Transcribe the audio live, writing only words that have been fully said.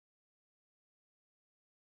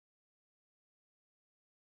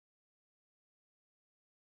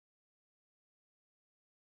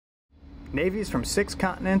Navies from 6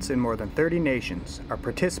 continents and more than 30 nations are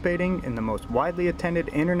participating in the most widely attended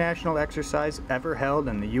international exercise ever held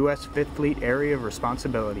in the U.S. Fifth Fleet Area of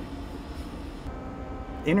Responsibility.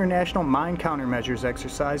 International Mine Countermeasures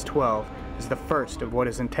Exercise 12 is the first of what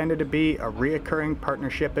is intended to be a reoccurring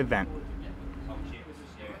partnership event.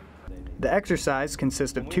 The exercise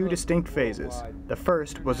consists of 2 distinct phases. The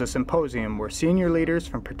first was a symposium where senior leaders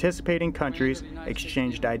from participating countries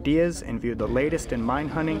exchanged ideas and viewed the latest in mine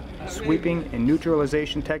hunting, sweeping, and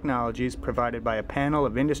neutralization technologies provided by a panel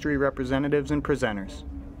of industry representatives and presenters.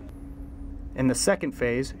 In the second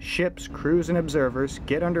phase, ships, crews, and observers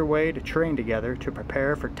get underway to train together to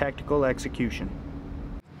prepare for tactical execution.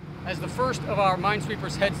 As the first of our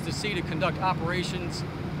minesweepers heads to sea to conduct operations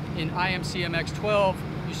in Imcmex 12,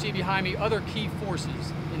 you see behind me other key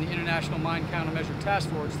forces in the International Mine Countermeasure Task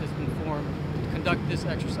Force that's been formed to conduct this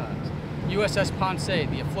exercise. USS Ponce,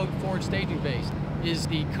 the afloat forward staging base, is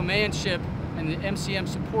the command ship and the MCM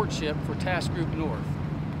support ship for Task Group North.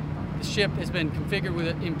 The ship has been configured with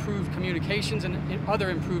improved communications and other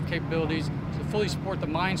improved capabilities to fully support the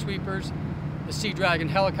minesweepers, the Sea Dragon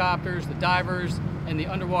helicopters, the divers, and the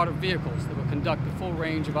underwater vehicles that will conduct the full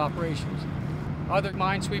range of operations. Other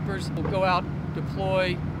minesweepers will go out,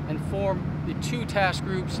 deploy, and form the 2 task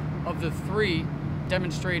groups of the 3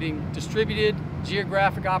 demonstrating distributed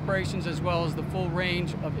geographic operations as well as the full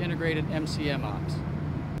range of integrated MCM ops.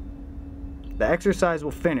 The exercise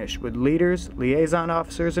will finish with leaders, liaison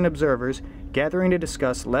officers, and observers gathering to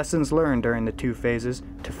discuss lessons learned during the 2 phases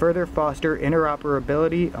to further foster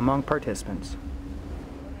interoperability among participants.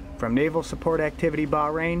 From Naval Support Activity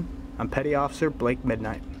Bahrain, I'm Petty Officer Blake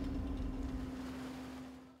Midnight.